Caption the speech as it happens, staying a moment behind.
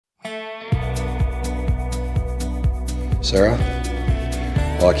Sarah?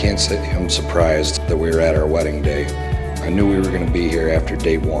 Well, I can't say I'm surprised that we were at our wedding day. I knew we were going to be here after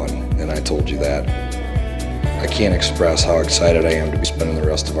date 1, and I told you that. I can't express how excited I am to be spending the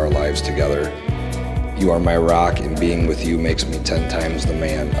rest of our lives together. You are my rock, and being with you makes me 10 times the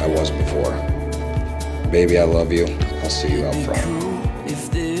man I was before. Baby, I love you. I'll see you out front.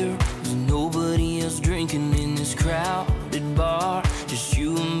 If there was nobody else drinking in this crowded bar, just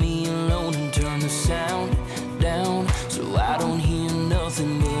you and me alone, and turn the sound down so I don't hear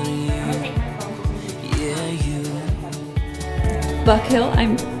nothing but you. Yeah, you. Buck Hill,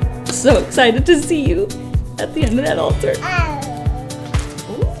 I'm so excited to see you at the end of that altar.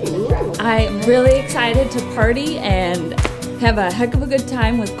 I'm really excited to party and have a heck of a good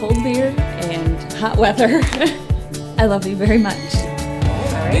time with cold beer and hot weather. I love you very much.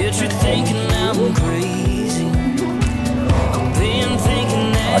 Bet you're thinking I'm crazy. I've been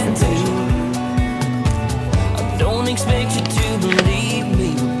thinking that too. I don't expect you to believe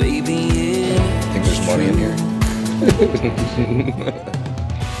me, but baby, yeah. Think there's money in here?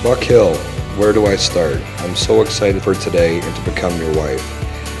 Buck Hill, where do I start? I'm so excited for today and to become your wife.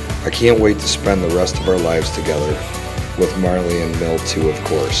 I can't wait to spend the rest of our lives together, with Marley and Mill too, of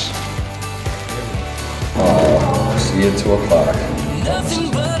course. See you at 2 o'clock.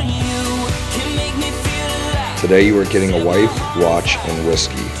 Today you are getting a wife, watch, and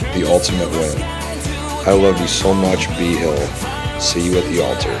whiskey, the ultimate win. I love you so much, B. Hill. See you at the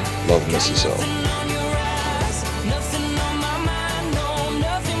altar. Love, Mrs. Hill.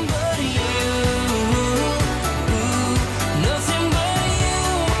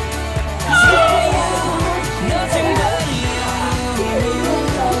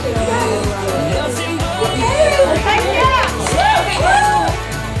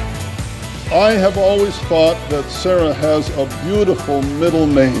 I have always thought that Sarah has a beautiful middle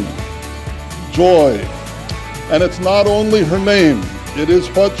name, Joy. And it's not only her name, it is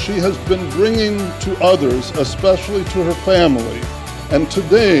what she has been bringing to others, especially to her family. And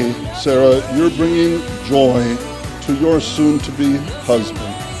today, Sarah, you're bringing joy to your soon-to-be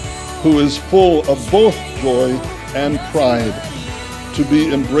husband, who is full of both joy and pride to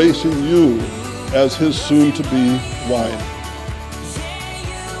be embracing you as his soon-to-be wife.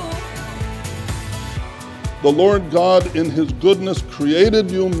 The Lord God in his goodness created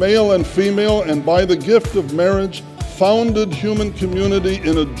you male and female, and by the gift of marriage founded human community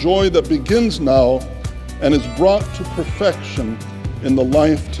in a joy that begins now and is brought to perfection in the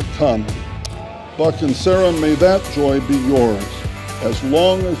life to come. Buck and Sarah, may that joy be yours as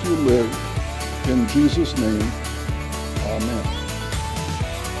long as you live. In Jesus' name, amen.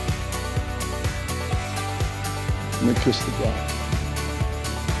 Let me kiss the bride.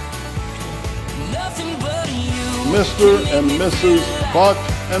 Mr. and Mrs. Buck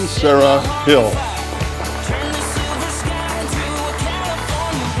and Sarah Hill.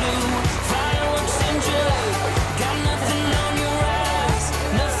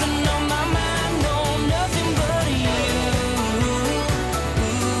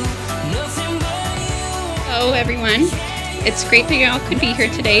 Hello everyone. It's great that you all could be here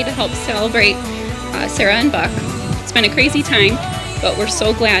today to help celebrate Sarah and Buck. It's been a crazy time, but we're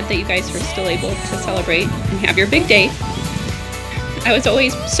so glad that you guys were still able to celebrate and have your big day. I was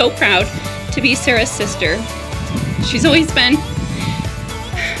always so proud to be Sarah's sister. She's always been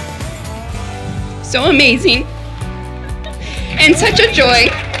so amazing and such a joy.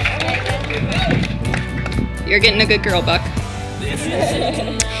 You're getting a good girl, Buck.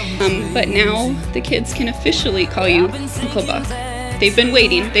 But now the kids can officially call you Uncle Buck. They've been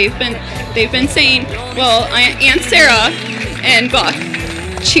waiting. They've been saying, well, Aunt Sarah and Buck,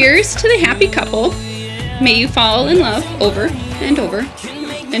 cheers to the happy couple. May you fall in love over and over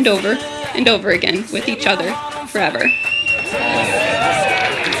and over and over again with each other forever.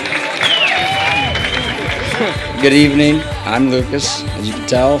 Good evening, I'm Lucas, as you can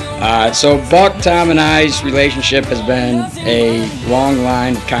tell. So Buck, Tom, and I's relationship has been a long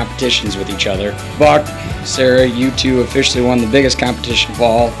line of competitions with each other. Buck, Sarah, you two officially won the biggest competition of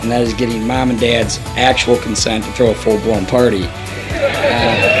all, and that is getting Mom and Dad's actual consent to throw a full-blown party.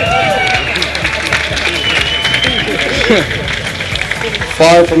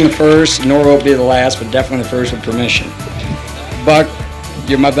 Far from the first, nor will it be the last, but definitely the first with permission. Buck,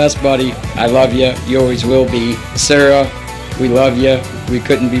 you're my best buddy. I love you. You always will be. Sarah, we love you. We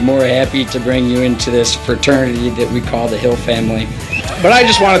couldn't be more happy to bring you into this fraternity that we call the Hill family. But I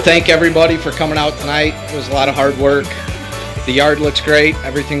just want to thank everybody for coming out tonight. It was a lot of hard work. The yard looks great.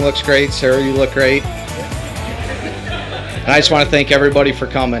 Everything looks great. Sarah, you look great. And I just want to thank everybody for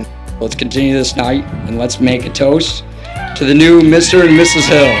coming. Let's continue this night and let's make a toast to the new Mr. and Mrs.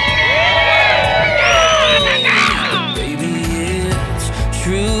 Hill.